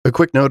A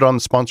quick note on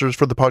the sponsors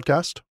for the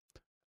podcast.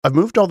 I've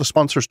moved all the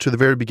sponsors to the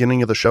very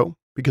beginning of the show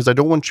because I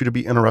don't want you to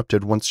be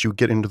interrupted once you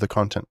get into the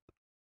content.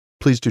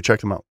 Please do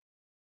check them out.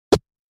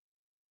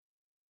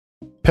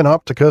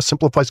 Panoptica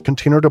simplifies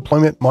container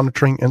deployment,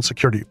 monitoring, and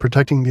security,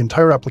 protecting the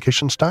entire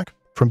application stack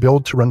from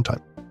build to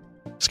runtime.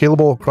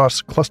 Scalable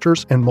across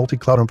clusters and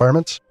multi-cloud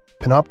environments,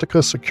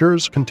 Panoptica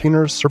secures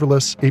containers,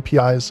 serverless,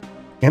 APIs,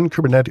 and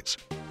Kubernetes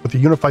with a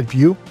unified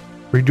view,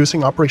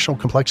 reducing operational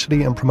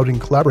complexity and promoting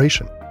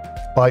collaboration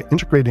by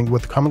integrating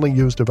with commonly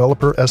used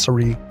developer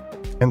SRE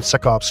and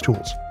SecOps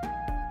tools.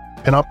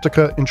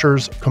 Panoptica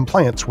ensures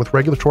compliance with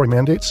regulatory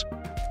mandates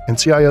and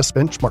CIS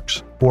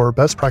benchmarks for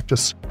best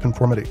practice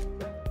conformity.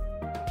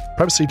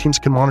 Privacy teams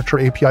can monitor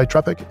API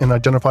traffic and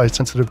identify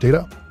sensitive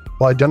data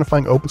while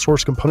identifying open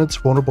source components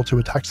vulnerable to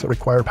attacks that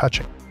require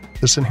patching.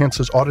 This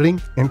enhances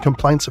auditing and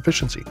compliance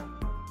efficiency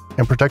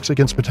and protects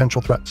against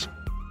potential threats.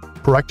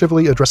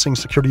 Proactively addressing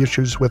security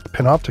issues with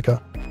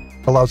Panoptica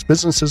allows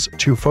businesses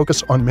to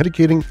focus on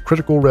mitigating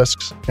critical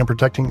risks and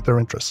protecting their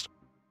interests.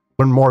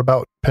 Learn more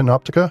about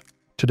Panoptica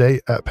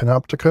today at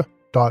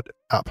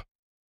panoptica.app.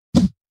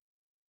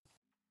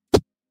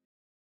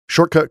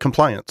 Shortcut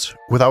compliance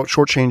without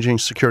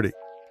shortchanging security.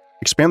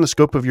 Expand the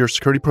scope of your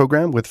security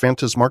program with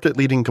Vanta's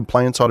market-leading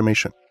compliance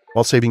automation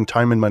while saving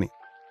time and money.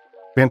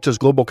 Vanta's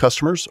global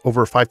customers,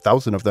 over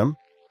 5,000 of them,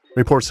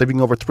 report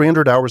saving over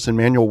 300 hours in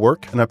manual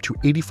work and up to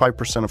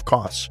 85% of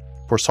costs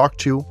for SOC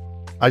 2,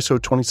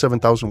 ISO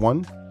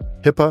 27001,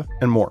 HIPAA,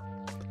 and more.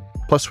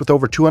 Plus, with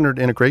over 200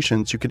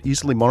 integrations, you can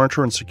easily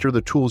monitor and secure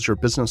the tools your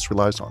business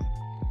relies on.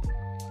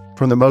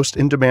 From the most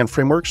in-demand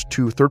frameworks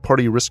to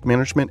third-party risk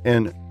management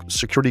and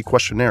security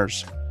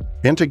questionnaires,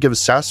 Vanta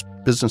gives SaaS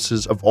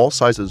businesses of all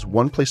sizes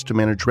one place to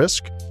manage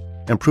risk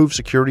and prove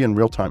security in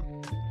real time.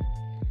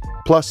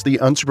 Plus, the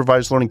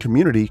unsupervised learning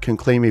community can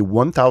claim a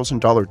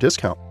 $1,000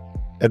 discount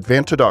at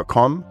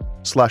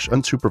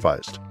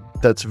vanta.com/unsupervised.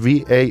 That's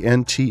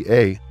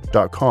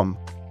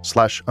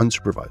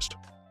VANTA.com/unsupervised.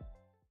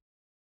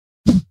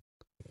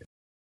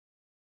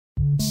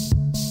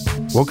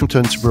 Welcome to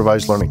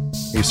Unsupervised Learning,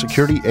 a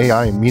security,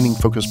 AI, and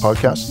meaning-focused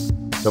podcast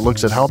that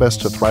looks at how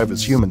best to thrive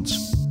as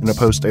humans in a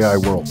post-AI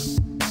world.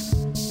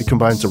 It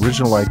combines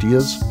original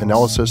ideas,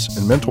 analysis,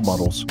 and mental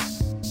models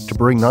to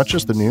bring not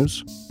just the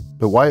news,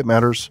 but why it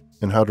matters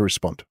and how to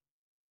respond.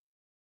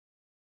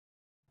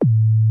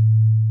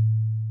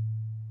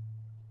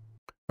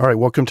 All right,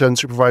 welcome to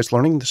Unsupervised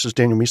Learning. This is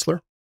Daniel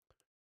Miesler.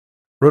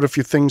 Wrote a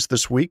few things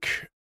this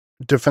week.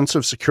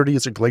 Defensive security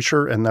is a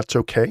glacier, and that's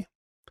okay.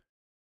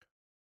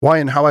 Why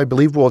and how I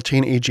believe we'll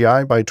attain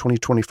AGI by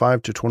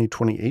 2025 to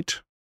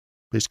 2028,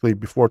 basically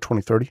before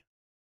 2030.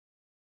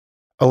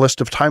 A list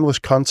of timeless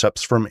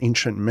concepts from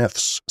ancient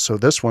myths. So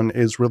this one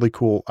is really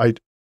cool. I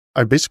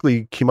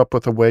basically came up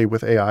with a way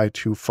with AI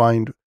to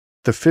find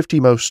the 50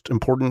 most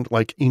important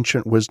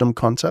ancient wisdom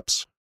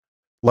concepts,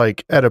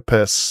 like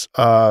Oedipus,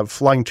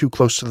 flying too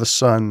close to the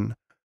sun,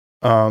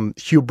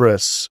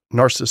 hubris,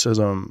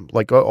 narcissism,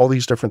 all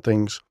these different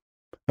things.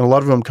 And a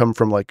lot of them come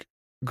from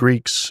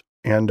Greeks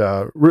and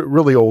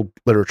really old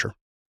literature.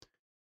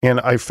 And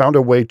I found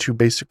a way to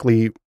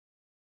basically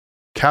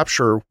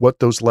capture what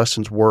those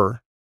lessons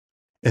were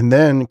and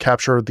then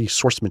capture the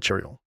source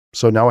material.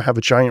 So now I have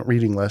a giant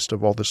reading list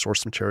of all the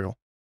source material.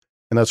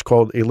 And that's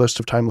called A List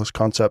of Timeless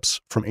Concepts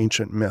from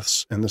Ancient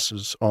Myths. And this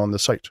is on the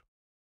site.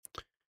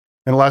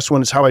 And the last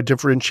one is how I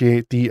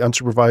differentiate the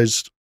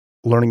unsupervised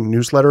learning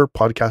newsletter,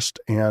 podcast,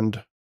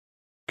 and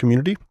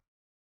community.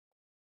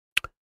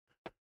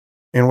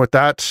 And with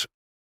that,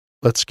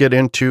 let's get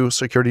into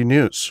security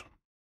news.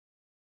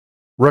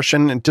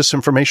 Russian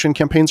disinformation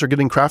campaigns are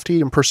getting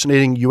crafty,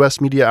 impersonating U.S.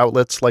 media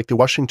outlets like the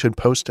Washington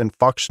Post and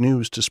Fox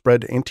News to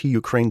spread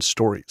anti-Ukraine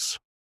stories.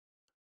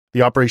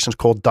 The operation is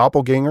called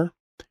Doppelganger,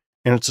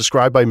 and it's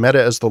described by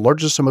Meta as the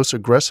largest and most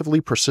aggressively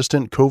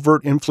persistent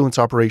covert influence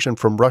operation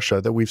from Russia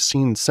that we've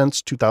seen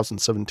since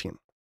 2017.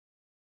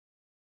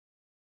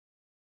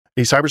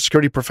 A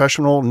cybersecurity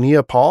professional,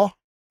 Nia Paul,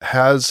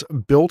 has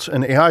built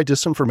an AI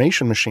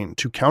disinformation machine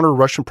to counter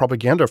Russian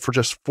propaganda for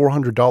just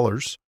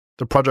 $400.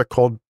 The project,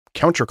 called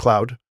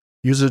CounterCloud,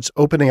 uses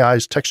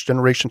OpenAI's text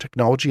generation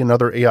technology and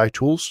other AI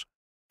tools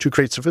to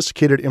create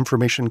sophisticated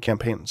information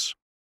campaigns.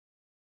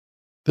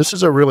 This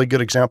is a really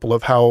good example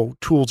of how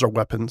tools are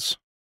weapons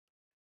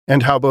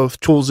and how both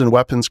tools and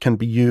weapons can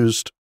be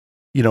used,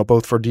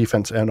 both for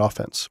defense and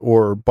offense,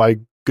 or by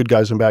good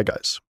guys and bad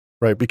guys,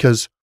 right?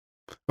 Because,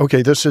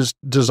 okay, this is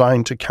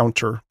designed to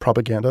counter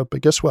propaganda,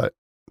 but guess what?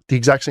 The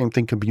exact same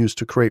thing can be used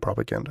to create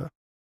propaganda.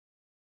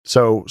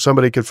 So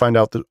somebody could find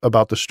out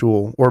about this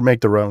tool or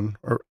make their own,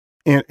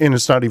 and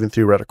it's not even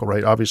theoretical,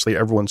 right? Obviously,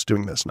 everyone's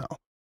doing this now.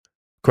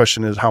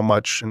 Question is how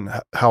much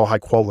and how high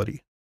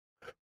quality.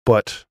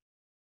 But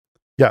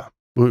yeah,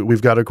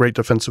 we've got a great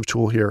defensive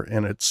tool here,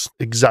 and it's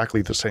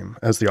exactly the same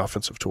as the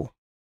offensive tool.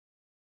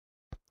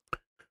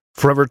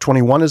 Forever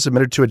 21 is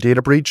admitted to a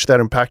data breach that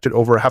impacted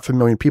over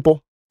 500,000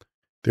 people.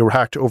 They were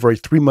hacked over a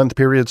 3-month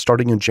period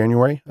starting in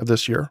January of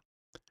this year.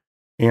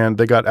 And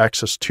they got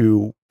access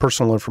to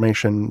personal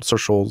information,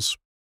 socials,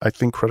 I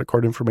think credit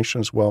card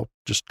information as well,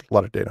 just a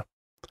lot of data.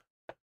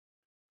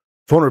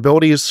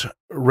 Vulnerabilities,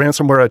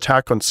 ransomware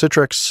attack on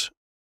Citrix.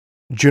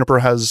 Juniper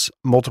has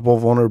multiple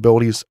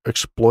vulnerabilities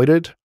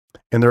exploited,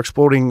 and they're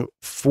exploiting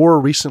 4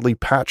 recently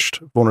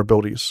patched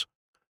vulnerabilities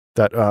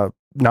that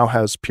now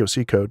has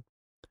POC code.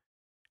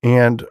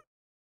 And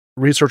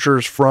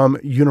researchers from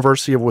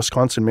University of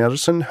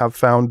Wisconsin-Madison have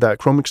found that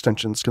Chrome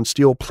extensions can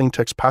steal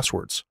plaintext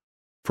passwords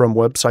from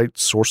website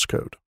source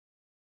code.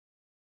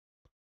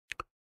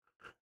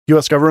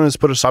 U.S. government has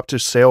put a stop to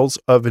sales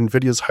of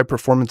NVIDIA's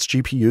high-performance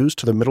GPUs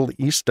to the Middle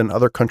East and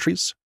other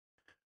countries,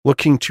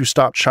 looking to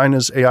stop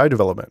China's AI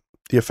development.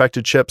 The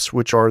affected chips,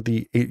 which are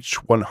the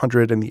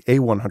H100 and the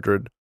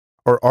A100,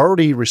 are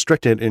already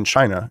restricted in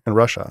China and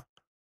Russia,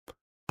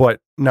 but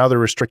now they're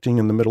restricting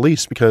in the Middle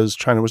East because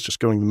China was just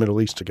going to the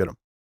Middle East to get them.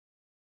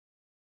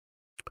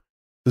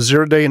 The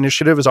Zero Day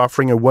Initiative is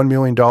offering a $1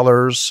 million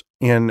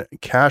in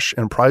cash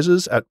and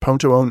prizes at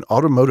Ponto-Own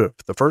Automotive,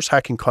 the first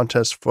hacking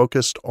contest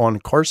focused on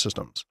car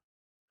systems.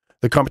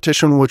 The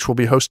competition, which will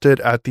be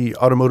hosted at the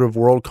Automotive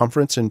World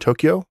Conference in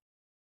Tokyo,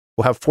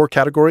 will have 4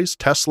 categories: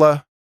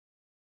 Tesla,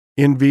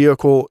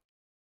 in-vehicle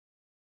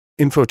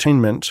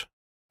infotainment,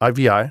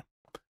 IVI,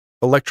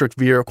 electric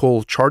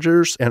vehicle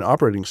chargers, and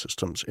operating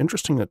systems.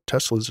 Interesting that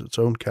Tesla is its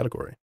own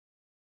category.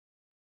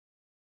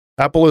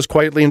 Apple has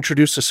quietly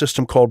introduced a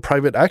system called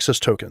private access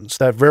tokens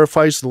that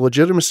verifies the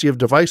legitimacy of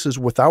devices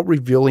without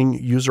revealing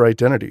user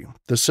identity.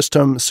 The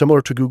system,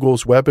 similar to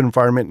Google's Web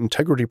Environment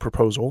Integrity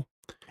proposal,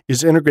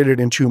 is integrated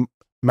into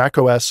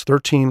macOS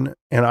 13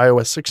 and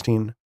iOS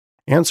 16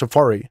 and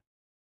Safari,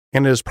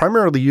 and is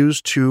primarily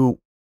used to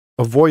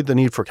avoid the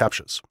need for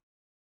CAPTCHAs.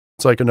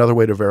 It's like another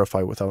way to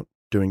verify without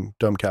doing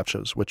dumb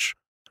CAPTCHAs, which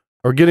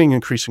are getting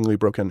increasingly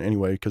broken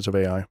anyway because of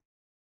AI.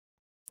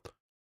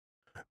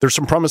 There's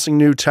some promising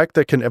new tech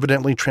that can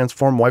evidently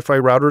transform Wi-Fi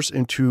routers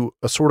into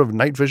a sort of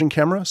night vision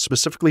camera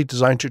specifically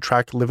designed to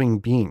track living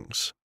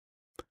beings.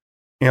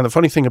 And the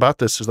funny thing about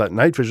this is that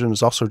night vision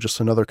is also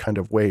just another kind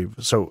of wave.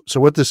 So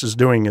what this is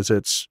doing is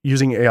it's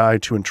using AI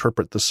to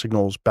interpret the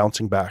signals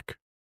bouncing back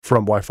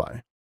from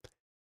Wi-Fi.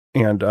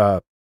 And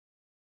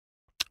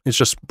it's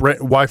just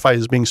Wi-Fi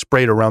is being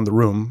sprayed around the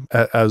room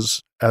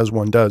as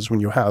one does when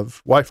you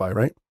have Wi-Fi,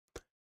 right?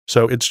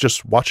 So it's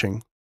just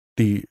watching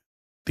the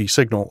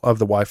signal of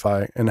the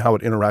Wi-Fi and how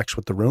it interacts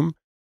with the room.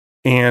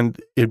 And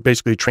it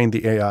basically trained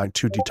the AI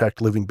to detect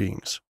living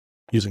beings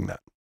using that.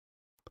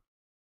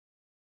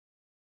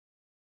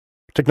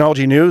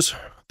 Technology news.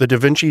 The Da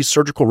Vinci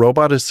surgical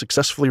robot has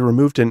successfully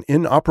removed an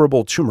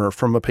inoperable tumor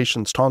from a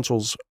patient's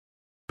tonsils,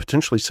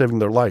 potentially saving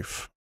their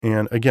life.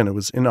 And again, it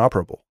was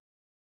inoperable,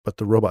 but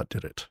the robot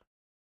did it.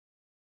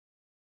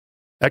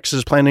 X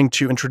is planning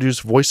to introduce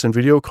voice and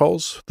video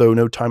calls, though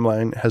no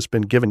timeline has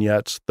been given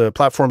yet. The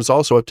platform has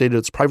also updated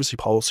its privacy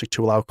policy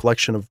to allow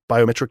collection of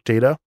biometric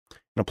data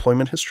and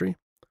employment history.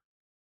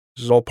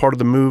 This is all part of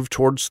the move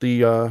towards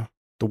the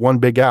one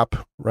big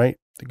app, right?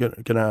 They're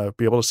gonna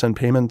be able to send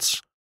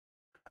payments.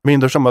 I mean,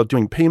 they're talking about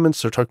doing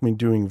payments. They're talking about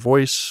doing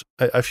voice.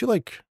 I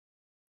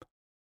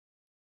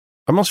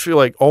almost feel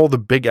like all the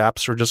big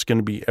apps are just going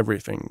to be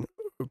everything,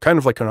 kind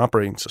of like an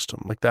operating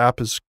system. Like the app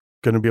is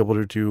going to be able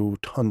to do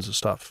tons of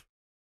stuff.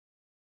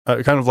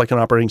 Kind of like an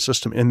operating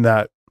system in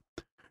that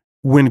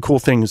when cool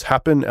things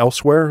happen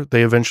elsewhere,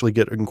 they eventually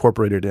get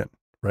incorporated in,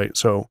 right?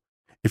 So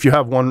if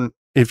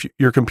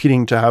you're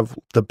competing to have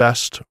the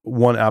best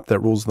one app that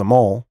rules them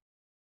all,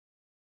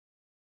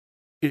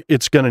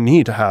 it's going to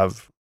need to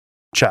have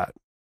chat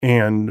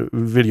and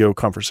video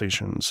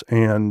conversations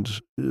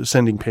and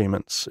sending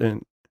payments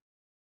and,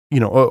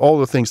 all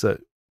the things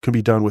that can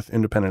be done with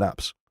independent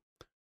apps.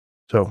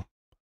 So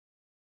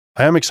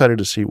I am excited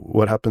to see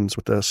what happens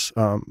with this.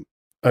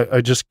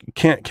 I just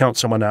can't count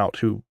someone out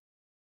who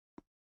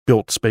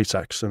built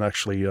SpaceX and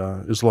actually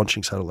is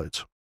launching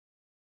satellites.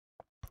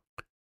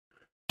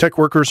 Tech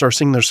workers are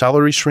seeing their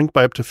salaries shrink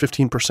by up to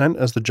 15%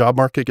 as the job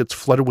market gets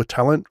flooded with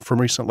talent from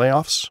recent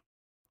layoffs.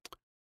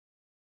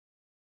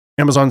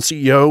 Amazon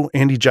CEO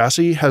Andy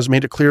Jassy has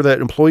made it clear that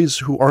employees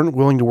who aren't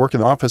willing to work in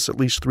the office at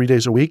least 3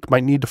 days a week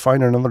might need to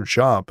find another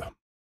job.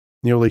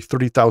 Nearly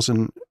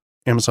 30,000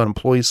 Amazon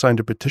employees signed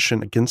a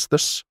petition against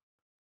this.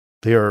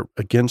 They are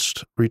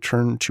against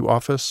return to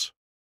office,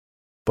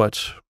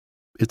 but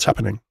it's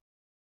happening.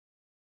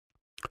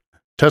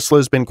 Tesla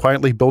has been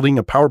quietly building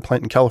a power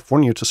plant in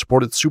California to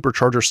support its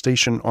supercharger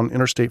station on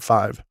Interstate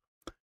 5.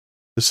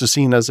 This is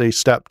seen as a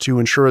step to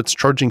ensure its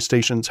charging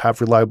stations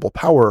have reliable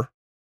power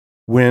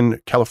when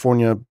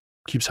California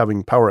keeps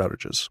having power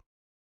outages.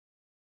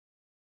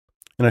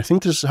 And I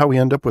think this is how we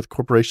end up with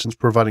corporations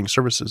providing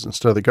services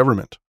instead of the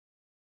government,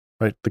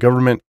 right? The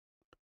government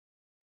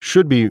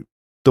should be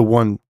the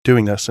one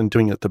doing this and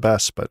doing it the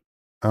best, but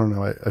I don't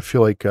know. I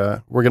feel like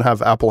we're going to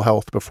have Apple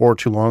Health before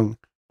too long,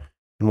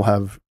 and we'll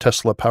have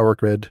Tesla Power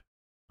Grid,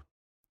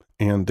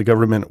 and the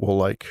government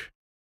will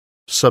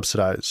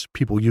subsidize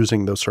people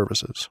using those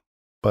services,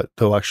 but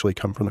they'll actually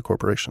come from the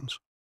corporations.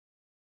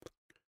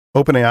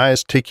 OpenAI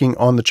is taking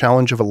on the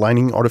challenge of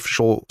aligning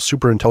artificial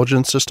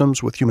superintelligence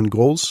systems with human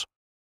goals,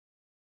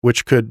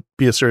 which could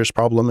be a serious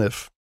problem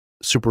if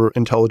super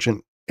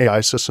intelligent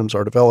AI systems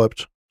are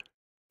developed.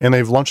 And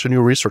they've launched a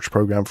new research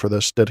program for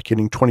this,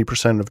 dedicating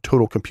 20% of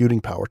total computing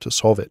power to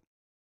solve it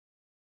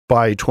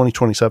by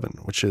 2027,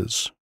 which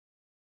is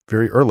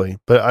very early,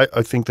 but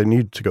I think they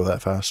need to go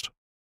that fast.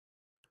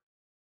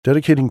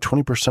 Dedicating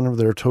 20% of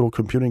their total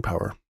computing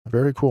power.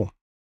 Very cool.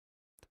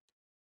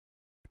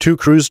 2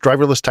 cruise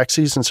driverless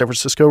taxis in San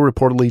Francisco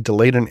reportedly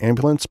delayed an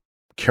ambulance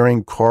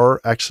carrying car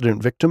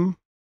accident victim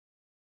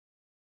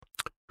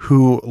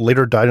who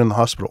later died in the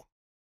hospital.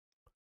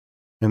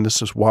 And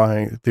this is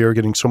why they are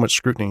getting so much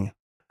scrutiny.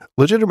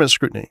 Legitimate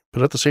scrutiny,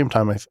 but at the same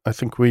time, I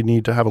think we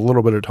need to have a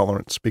little bit of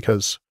tolerance,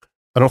 because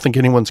I don't think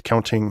anyone's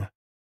counting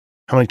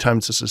how many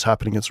times this is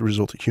happening as a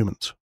result of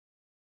humans.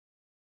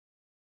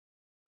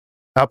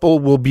 Apple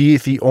will be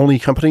the only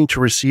company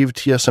to receive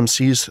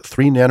TSMC's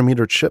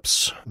 3-nanometer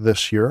chips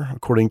this year,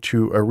 according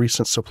to a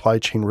recent supply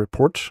chain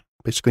report.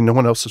 Basically, no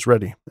one else is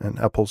ready, and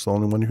Apple's the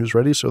only one who's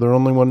ready, so they're the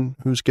only one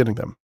who's getting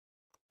them.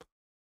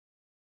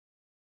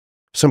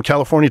 Some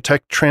California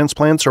tech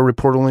transplants are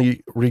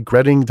reportedly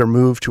regretting their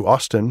move to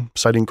Austin,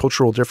 citing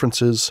cultural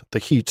differences, the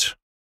heat,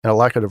 and a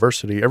lack of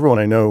diversity. Everyone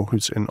I know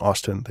who's in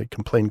Austin, they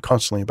complain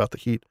constantly about the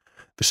heat.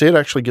 They say it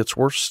actually gets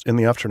worse in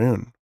the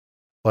afternoon.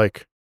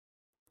 Like,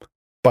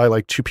 by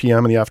like 2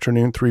 p.m. in the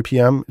afternoon, 3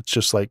 p.m., it's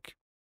just like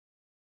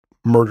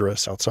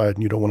murderous outside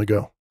and you don't want to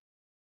go.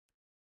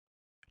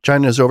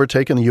 China has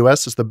overtaken the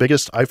U.S. as the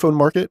biggest iPhone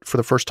market for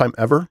the first time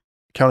ever,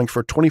 accounting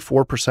for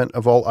 24%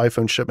 of all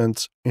iPhone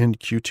shipments in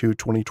Q2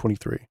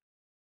 2023.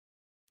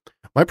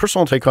 My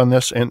personal take on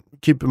this, and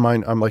keep in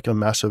mind, I'm like a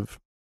massive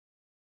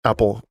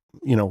Apple,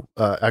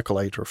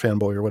 acolyte or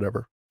fanboy or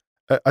whatever.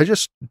 I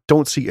just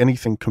don't see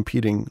anything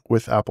competing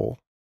with Apple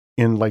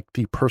in like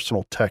the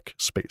personal tech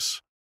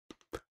space.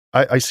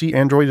 I see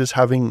Android as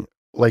having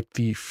like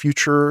the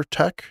future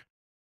tech.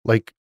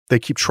 Like, they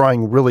keep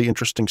trying really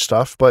interesting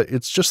stuff, but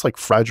it's just like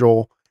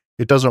fragile.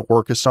 It doesn't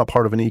work. It's not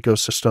part of an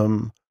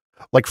ecosystem.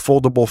 Like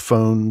foldable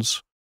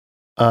phones.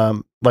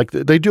 Like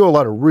they do a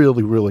lot of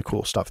really, really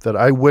cool stuff that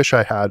I wish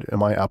I had in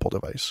my Apple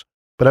device,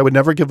 but I would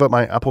never give up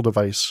my Apple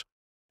device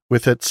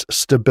with its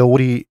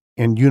stability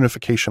and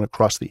unification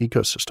across the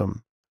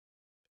ecosystem,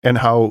 and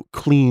how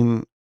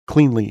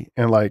cleanly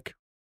and like,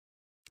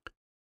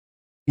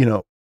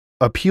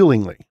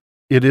 appealingly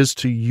it is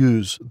to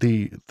use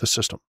the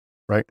system,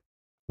 right?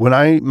 When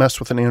I mess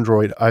with an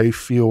Android, I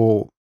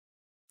feel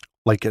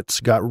like it's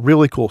got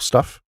really cool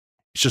stuff.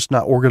 It's just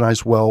not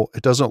organized well.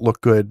 It doesn't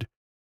look good.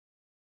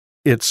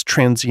 It's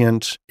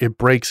transient. It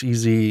breaks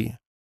easy.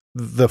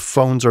 The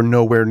phones are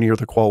nowhere near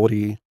the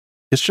quality.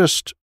 It's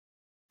just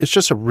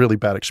a really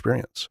bad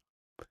experience.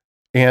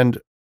 And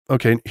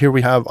okay, here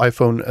we have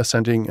iPhone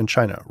ascending in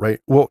China, right?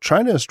 Well,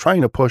 China is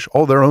trying to push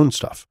all their own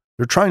stuff.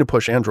 They're trying to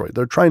push Android.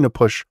 They're trying to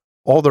push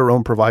all their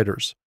own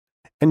providers.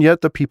 And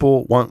yet the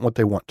people want what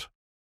they want.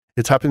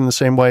 It's happening the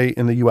same way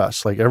in the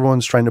US. Like,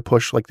 everyone's trying to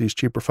push like these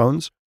cheaper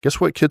phones. Guess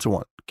what kids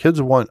want?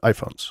 Kids want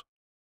iPhones.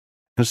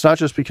 And it's not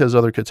just because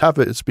other kids have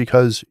it. It's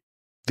because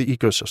the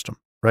ecosystem,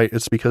 right?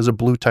 It's because of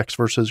blue text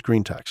versus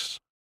green text.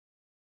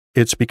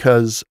 It's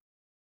because,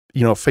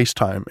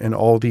 FaceTime and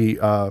all the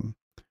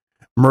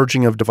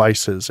merging of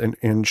devices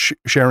and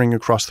sharing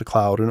across the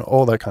cloud and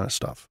all that kind of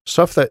stuff.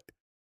 Stuff that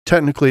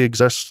technically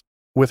exists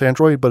with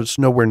Android, but it's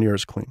nowhere near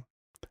as clean.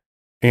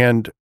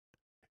 And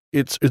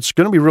it's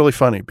going to be really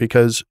funny,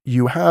 because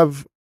you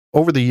have,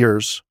 over the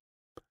years,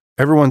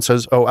 everyone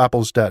says, oh,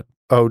 Apple's dead.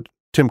 Oh,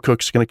 Tim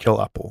Cook's going to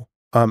kill Apple.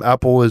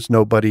 Apple is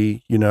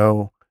nobody,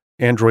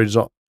 Android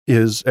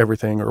is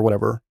everything or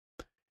whatever.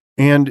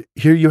 And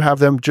here you have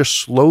them just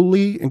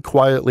slowly and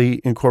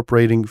quietly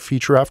incorporating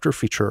feature after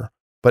feature.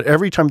 But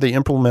every time they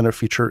implement a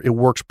feature, it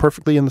works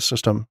perfectly in the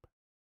system,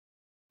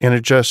 and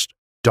it just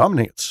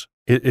dominates.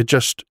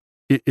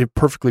 It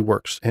perfectly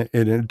works, and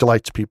it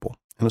delights people,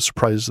 and it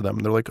surprises them.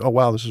 They're like, oh,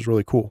 wow, this is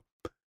really cool.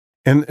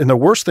 And the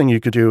worst thing you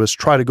could do is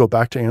try to go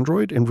back to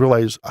Android and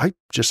realize, I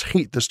just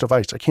hate this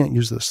device. I can't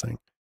use this thing.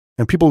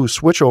 And people who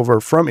switch over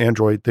from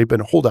Android, they've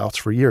been holdouts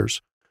for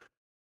years.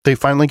 They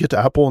finally get to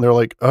Apple and they're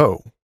like,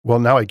 oh, well,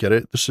 now I get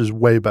it. This is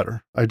way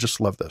better. I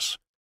just love this.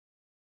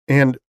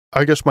 And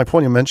I guess my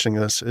point in mentioning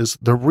this is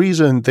the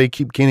reason they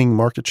keep gaining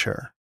market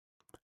share.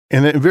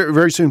 And then very,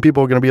 very soon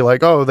people are going to be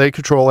like, oh, they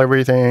control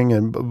everything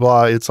and blah,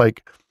 blah. It's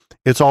like,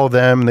 it's all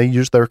them. They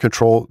use their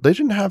control. They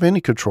didn't have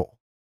any control.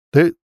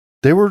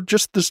 They were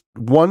just this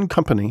one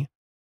company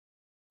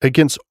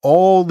against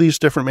all these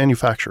different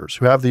manufacturers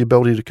who have the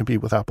ability to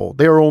compete with Apple.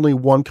 They are only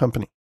one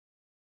company.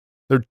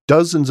 There are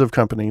dozens of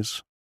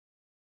companies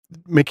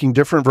making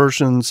different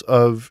versions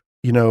of,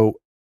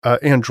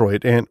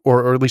 Android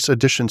or at least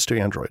additions to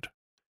Android,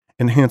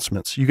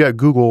 enhancements. You got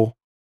Google,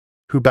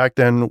 who back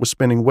then was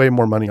spending way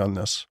more money on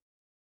this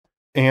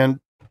and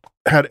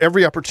had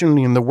every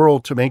opportunity in the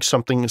world to make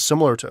something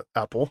similar to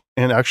Apple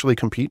and actually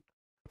compete,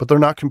 but they're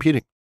not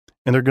competing.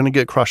 And they're going to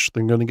get crushed.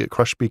 They're going to get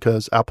crushed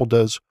because Apple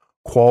does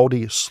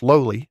quality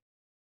slowly.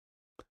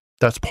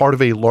 That's part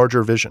of a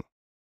larger vision.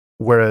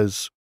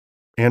 Whereas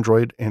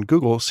Android and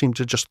Google seem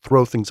to just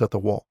throw things at the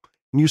wall.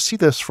 And you see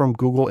this from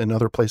Google and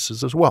other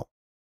places as well.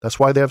 That's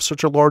why they have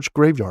such a large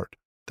graveyard.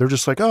 They're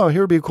just like, oh,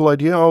 here would be a cool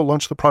idea. Oh,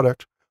 launch the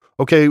product.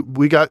 Okay,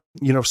 we got,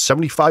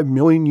 75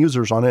 million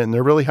users on it and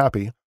they're really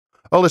happy.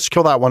 Oh, let's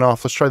kill that one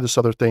off. Let's try this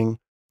other thing.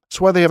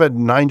 That's why they have had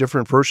 9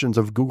 different versions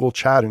of Google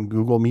Chat and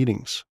Google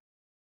Meetings.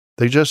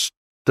 There's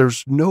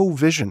no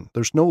vision.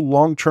 There's no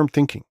long-term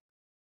thinking.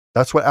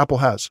 That's what Apple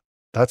has.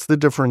 That's the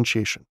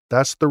differentiation.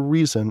 That's the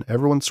reason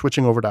everyone's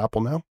switching over to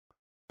Apple now.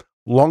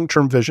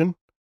 Long-term vision,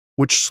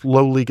 which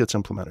slowly gets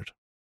implemented.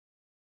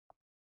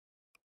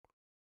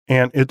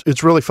 And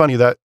it's really funny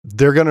that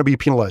they're going to be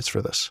penalized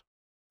for this.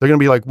 They're going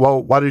to be like,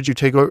 well, why did you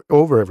take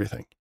over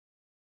everything?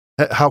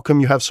 How come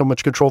you have so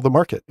much control of the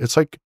market? It's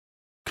like,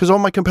 because all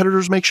my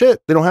competitors make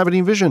shit. They don't have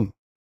any vision.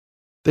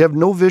 They have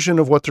no vision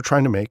of what they're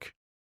trying to make.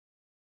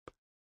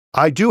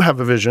 I do have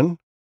a vision.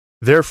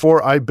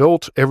 Therefore, I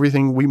built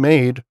everything we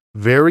made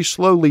very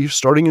slowly,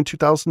 starting in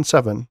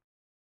 2007.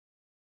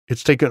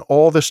 It's taken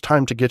all this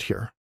time to get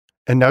here.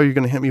 And now you're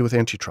going to hit me with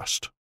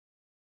antitrust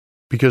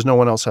because no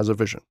one else has a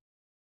vision.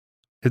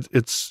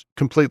 It's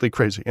completely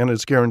crazy, and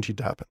it's guaranteed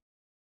to happen.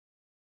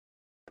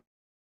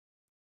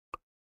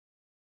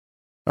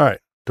 All right.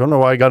 Don't know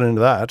why I got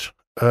into that.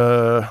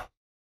 All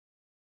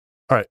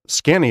right.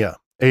 Scania,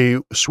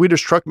 a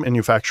Swedish truck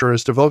manufacturer,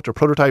 has developed a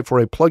prototype for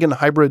a plug-in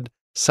hybrid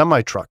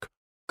semi-truck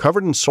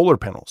covered in solar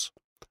panels.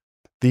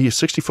 The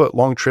 60-foot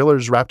long trailer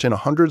is wrapped in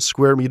 100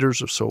 square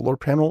meters of solar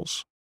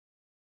panels,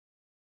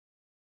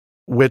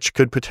 which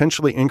could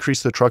potentially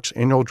increase the truck's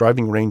annual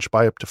driving range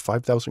by up to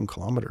 5,000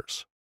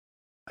 kilometers.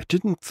 I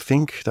didn't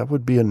think that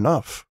would be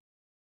enough.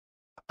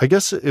 I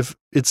guess if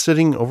it's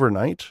sitting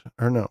overnight,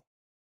 or no,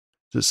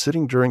 is it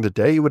sitting during the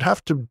day? You would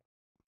have to,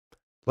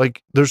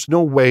 there's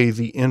no way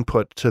the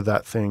input to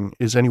that thing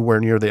is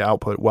anywhere near the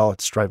output while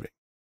it's driving.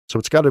 So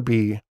it's got to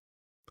be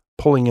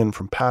pulling in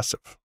from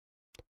passive.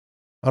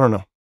 I don't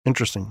know.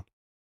 Interesting.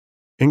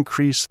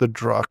 Increase the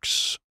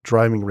truck's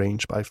driving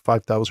range by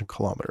 5,000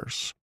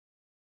 kilometers.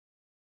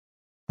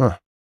 Huh.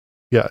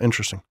 Yeah,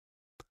 interesting.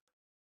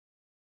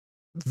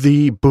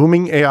 The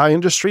booming AI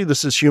industry,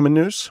 this is human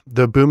news.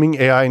 The booming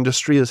AI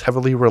industry is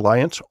heavily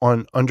reliant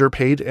on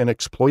underpaid and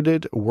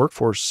exploited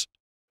workforce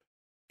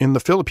in the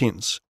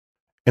Philippines.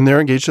 And they're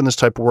engaged in this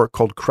type of work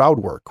called crowd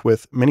work,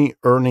 with many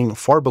earning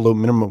far below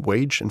minimum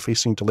wage and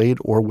facing delayed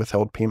or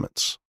withheld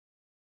payments.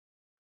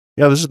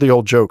 Yeah, this is the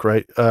old joke,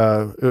 right?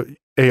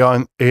 AI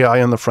on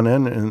the front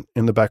end, and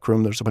in the back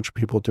room, there's a bunch of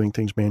people doing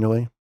things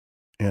manually.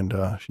 And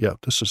yeah,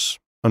 this is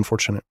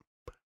unfortunate.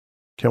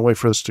 Can't wait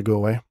for this to go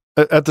away.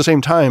 At the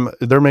same time,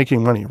 they're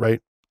making money,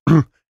 right?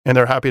 And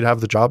they're happy to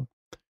have the job.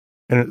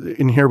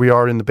 And here we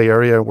are in the Bay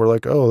Area. We're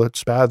like, oh,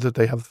 that's bad that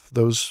they have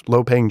those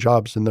low-paying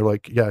jobs. And they're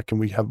like, yeah, can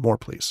we have more,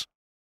 please?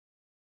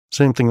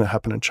 Same thing that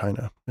happened in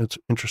China. It's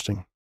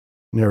interesting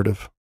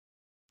narrative.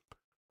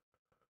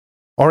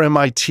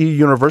 RMIT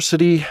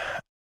University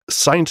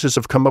scientists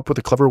have come up with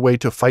a clever way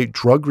to fight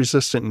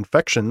drug-resistant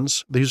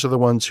infections. These are the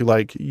ones who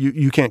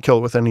you can't kill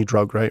it with any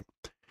drug, right?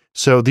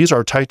 So these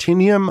are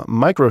titanium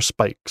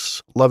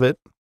microspikes. Love it.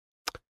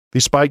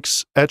 These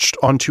spikes etched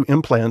onto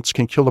implants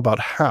can kill about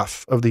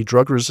half of the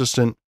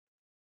drug-resistant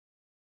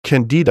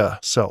candida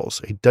cells,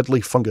 a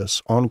deadly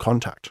fungus, on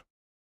contact.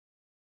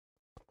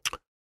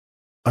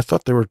 I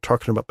thought they were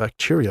talking about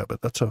bacteria,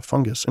 but that's a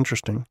fungus.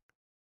 Interesting.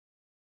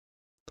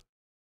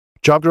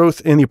 Job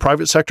growth in the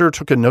private sector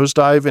took a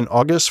nosedive in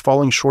August,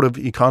 falling short of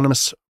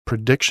economists'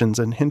 predictions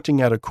and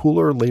hinting at a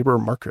cooler labor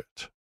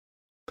market.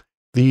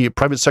 The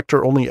private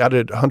sector only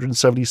added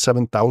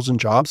 177,000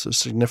 jobs, a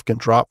significant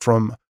drop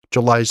from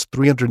July's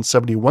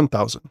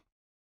 371,000.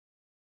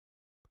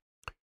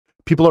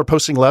 People are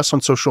posting less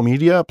on social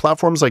media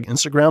platforms like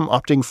Instagram,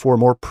 opting for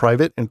more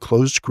private and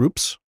closed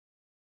groups.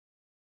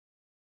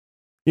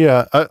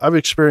 Yeah, I've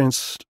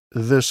experienced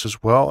this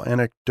as well,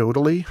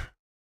 anecdotally.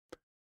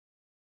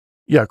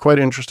 Yeah, quite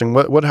interesting.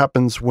 What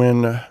happens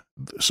when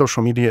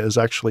social media is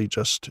actually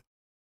just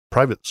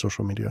private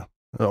social media,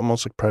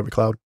 almost like private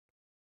cloud?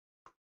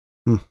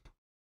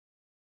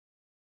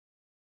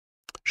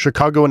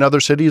 Chicago and other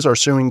cities are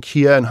suing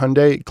Kia and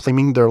Hyundai,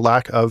 claiming their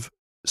lack of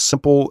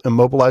simple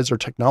immobilizer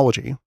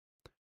technology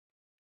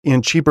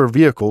in cheaper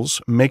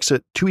vehicles makes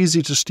it too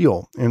easy to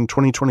steal. In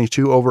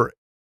 2022, over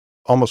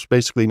almost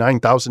basically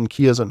 9,000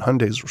 Kias and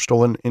Hyundais were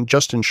stolen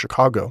just in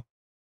Chicago,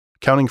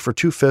 accounting for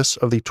 2/5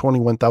 of the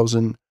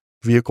 21,000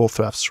 vehicle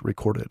thefts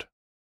recorded.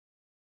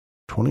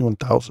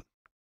 21,000.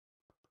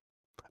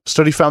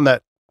 Study found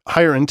that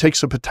higher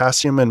intakes of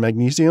potassium and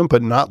magnesium,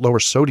 but not lower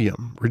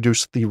sodium,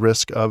 reduced the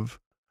risk of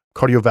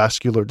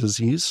cardiovascular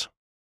disease.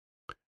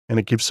 And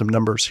it gives some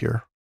numbers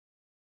here,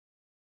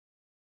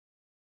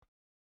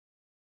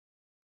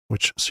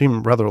 which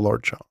seem rather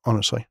large,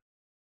 honestly.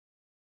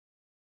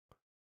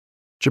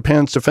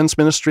 Japan's defense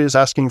ministry is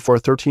asking for a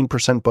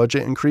 13%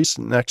 budget increase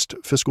next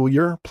fiscal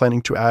year,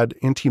 planning to add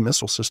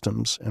anti-missile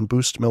systems and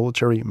boost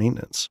military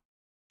maintenance.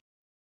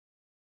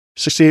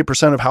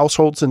 68% of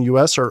households in the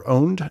U.S. are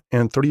owned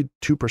and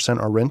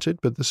 32% are rented,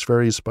 but this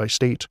varies by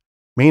state.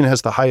 Maine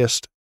has the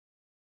highest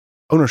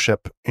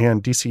ownership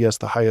and D.C. has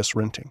the highest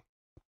renting.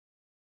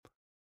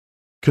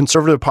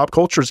 Conservative pop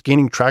culture is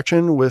gaining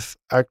traction with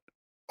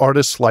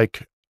artists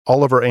like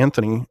Oliver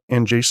Anthony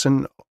and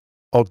Jason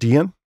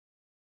Aldean.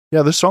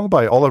 Yeah, this song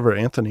by Oliver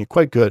Anthony,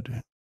 quite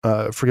good.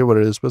 I forget what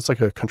it is, but it's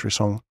like a country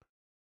song.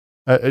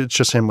 It's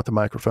just him with a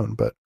microphone,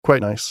 but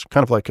quite nice.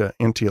 Kind of like an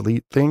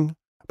anti-elite thing,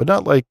 but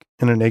not like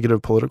in a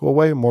negative political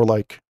way, more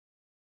like,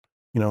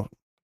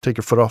 take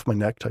your foot off my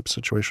neck type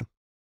situation.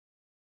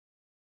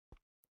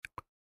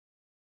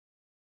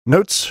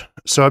 Notes.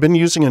 So I've been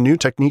using a new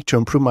technique to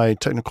improve my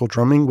technical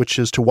drumming, which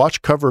is to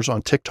watch covers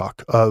on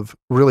TikTok of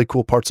really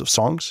cool parts of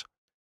songs.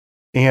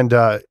 And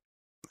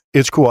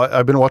it's cool.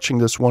 I've been watching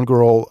this one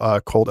girl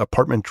called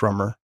Apartment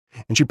Drummer,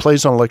 and she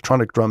plays on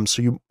electronic drums.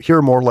 So you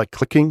hear more like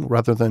clicking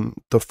rather than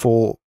the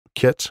full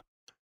kit.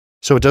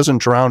 So it doesn't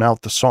drown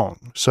out the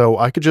song. So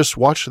I could just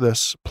watch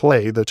this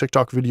the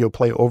TikTok video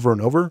play over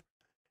and over.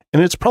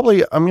 And it's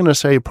probably, I'm going to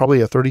say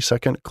probably a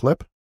 30-second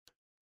clip.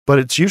 But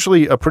it's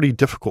usually a pretty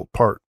difficult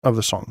part of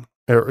the song,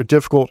 or a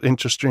difficult,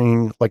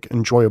 interesting, like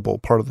enjoyable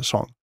part of the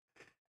song.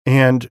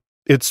 And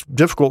it's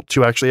difficult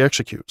to actually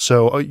execute.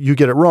 So you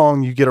get it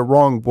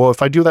wrong. Well,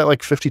 if I do that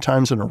like 50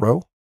 times in a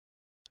row,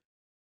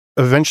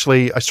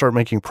 eventually I start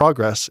making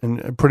progress,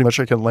 and pretty much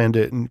I can land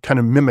it and kind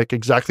of mimic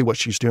exactly what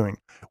she's doing,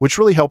 which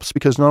really helps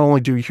because not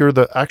only do you hear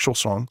the actual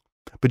song,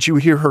 but you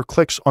hear her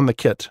clicks on the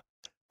kit.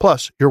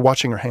 Plus you're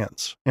watching her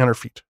hands and her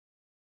feet.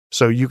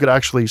 So you could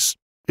actually,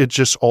 it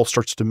just all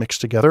starts to mix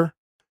together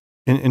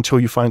until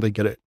you finally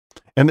get it.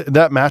 And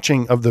that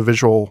matching of the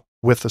visual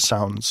with the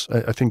sounds,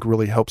 I think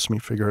really helps me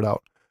figure it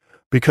out.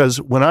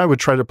 Because when I would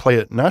try to play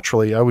it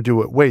naturally, I would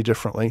do it way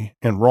differently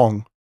and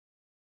wrong.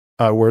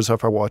 Whereas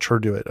if I watch her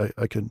do it,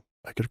 I could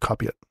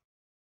copy it.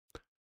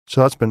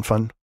 So that's been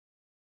fun.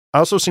 I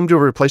also seem to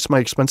have replaced my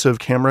expensive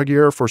camera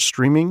gear for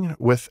streaming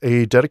with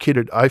a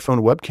dedicated iPhone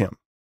webcam.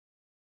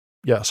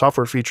 Yeah,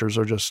 software features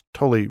are just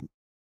totally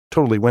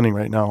winning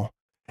right now.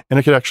 And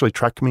it could actually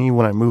track me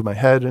when I move my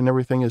head and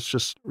everything. It's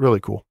just really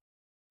cool.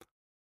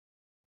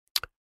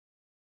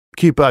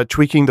 Keep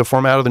tweaking the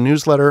format of the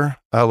newsletter.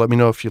 Let me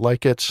know if you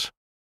like it.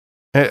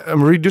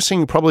 I'm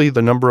reducing probably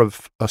the number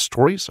of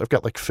stories. I've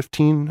got like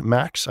 15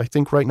 max, I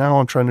think right now.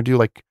 I'm trying to do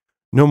like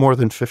no more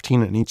than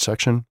 15 in each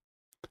section.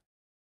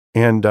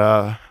 And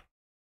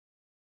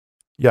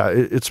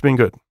it's been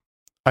good.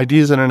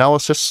 Ideas and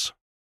analysis.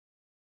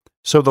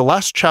 So the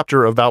last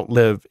chapter of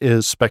Outlive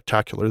is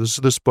spectacular. This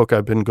is this book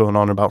I've been going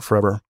on about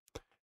forever.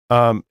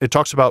 It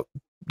talks about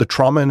the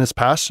trauma in his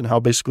past and how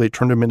basically it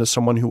turned him into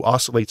someone who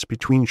oscillates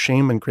between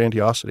shame and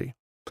grandiosity.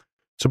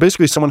 So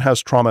basically someone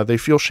has trauma, they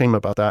feel shame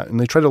about that, and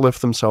they try to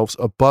lift themselves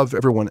above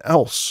everyone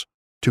else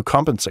to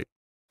compensate.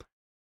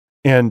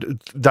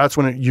 And that's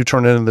when you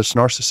turn into this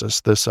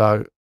narcissist, this,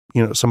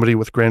 somebody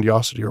with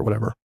grandiosity or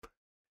whatever.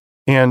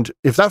 And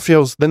if that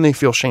fails, then they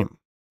feel shame.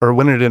 Or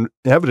when it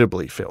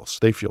inevitably fails,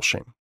 they feel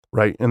shame,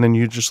 right? And then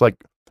you just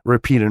like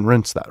repeat and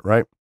rinse that,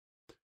 right?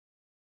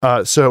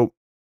 So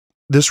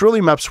this really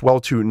maps well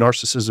to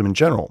narcissism in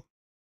general.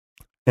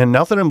 And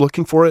now that I'm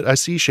looking for it, I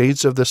see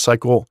shades of this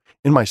cycle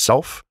in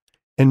myself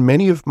and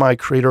many of my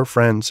creator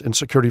friends and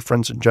security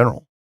friends in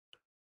general.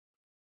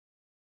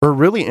 Or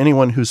really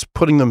anyone who's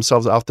putting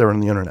themselves out there on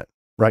the internet,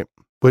 right?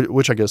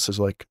 Which I guess is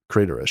like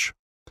creator-ish.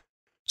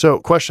 So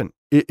question,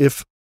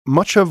 if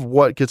much of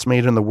what gets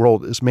made in the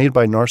world is made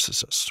by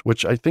narcissists,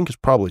 which I think is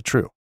probably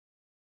true,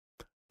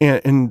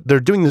 and they're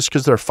doing this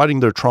because they're fighting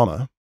their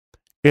trauma,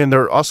 and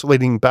they're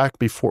oscillating back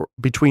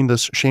between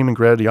this shame and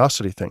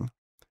grandiosity thing,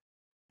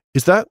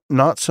 is that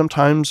not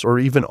sometimes or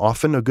even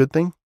often a good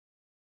thing?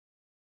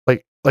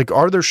 Like,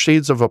 are there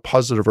shades of a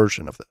positive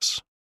version of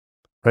this,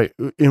 right?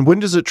 And when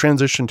does it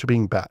transition to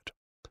being bad?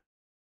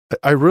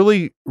 I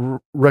really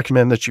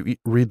recommend that you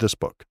read this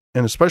book,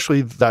 and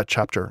especially that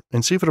chapter,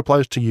 and see if it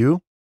applies to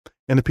you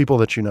and the people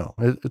that you know.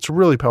 It's a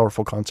really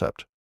powerful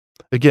concept.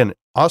 Again,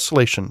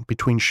 oscillation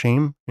between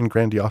shame and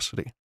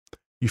grandiosity.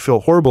 You feel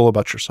horrible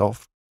about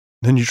yourself,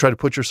 then you try to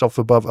put yourself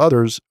above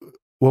others.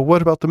 Well,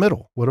 what about the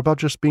middle? What about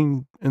just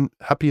being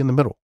happy in the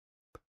middle?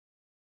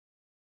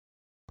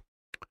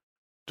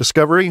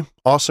 Discovery,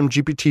 awesome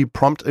GPT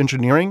prompt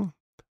engineering.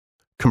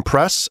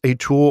 Compress, a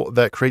tool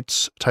that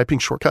creates typing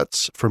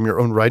shortcuts from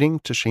your own writing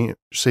to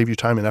save you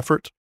time and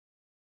effort.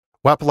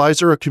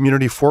 Wappalizer, a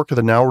community fork of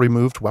the now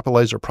removed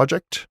Wappalizer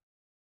project.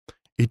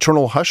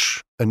 Eternal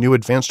Hush, a new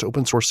advanced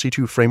open source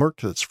C2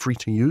 framework that's free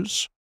to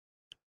use.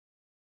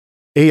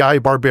 AI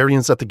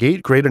Barbarians at the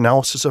Gate, great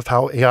analysis of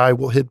how AI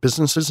will hit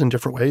businesses in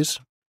different ways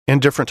and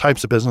different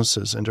types of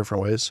businesses in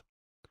different ways.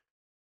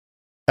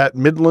 At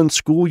Midland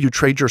School, you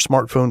trade your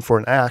smartphone for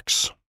an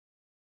axe.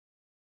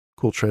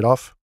 Cool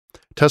trade-off.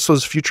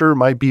 Tesla's future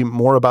might be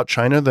more about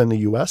China than the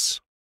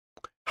US.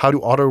 How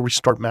to auto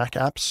restart Mac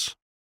apps.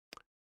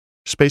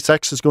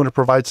 SpaceX is going to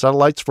provide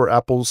satellites for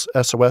Apple's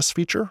SOS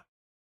feature.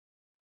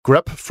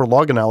 grep for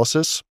log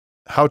analysis.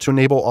 How to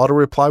enable auto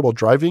reply while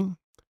driving.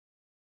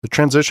 The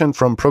transition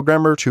from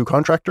programmer to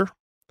contractor.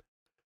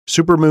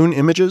 Supermoon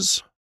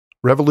images.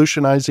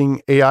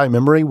 Revolutionizing AI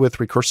memory with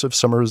recursive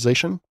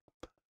summarization.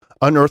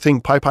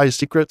 Unearthing PyPy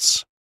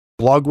secrets.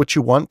 Blog what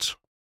you want.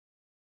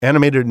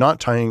 Animated knot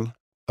tying.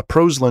 a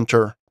prose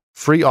linter,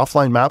 free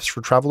offline maps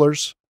for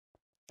travelers,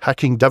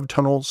 hacking dev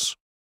tunnels,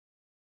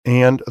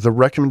 and the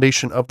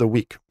recommendation of the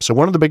week. So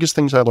one of the biggest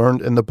things I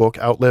learned in the book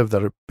Outlive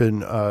that I've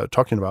been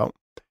talking about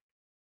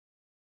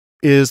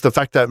is the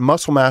fact that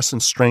muscle mass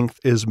and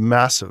strength is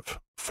massive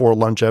for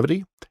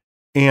longevity.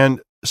 And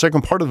the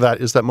second part of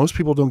that is that most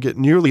people don't get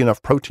nearly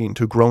enough protein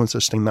to grow and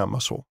sustain that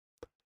muscle.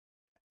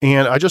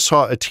 And I just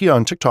saw Atia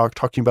on TikTok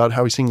talking about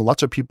how he's seeing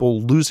lots of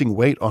people losing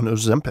weight on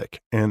Ozempic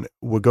and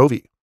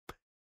Wegovy.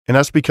 And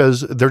that's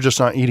because they're just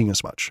not eating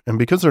as much. And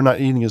because they're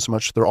not eating as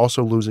much, they're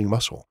also losing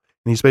muscle.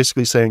 And he's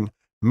basically saying,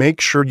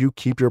 make sure you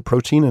keep your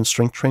protein and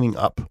strength training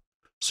up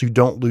so you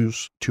don't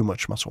lose too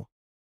much muscle.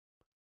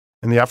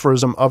 And the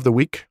aphorism of the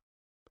week,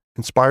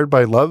 inspired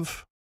by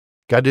love,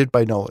 guided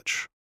by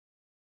knowledge.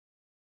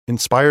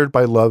 Inspired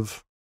by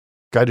love,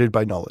 guided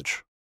by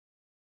knowledge.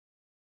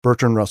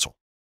 Bertrand Russell.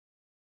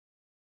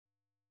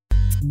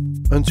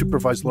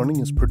 Unsupervised Learning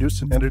is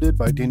produced and edited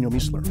by Daniel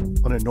Miesler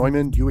on a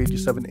Neumann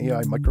U87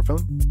 AI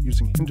microphone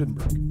using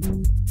Hindenburg.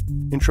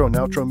 Intro and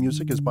outro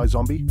music is by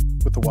Zombie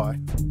with a Y.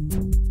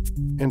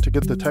 And to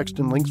get the text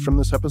and links from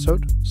this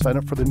episode, sign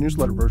up for the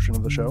newsletter version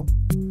of the show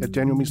at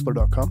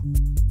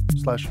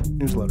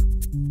danielmiesler.com/newsletter.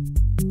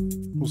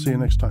 We'll see you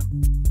next time.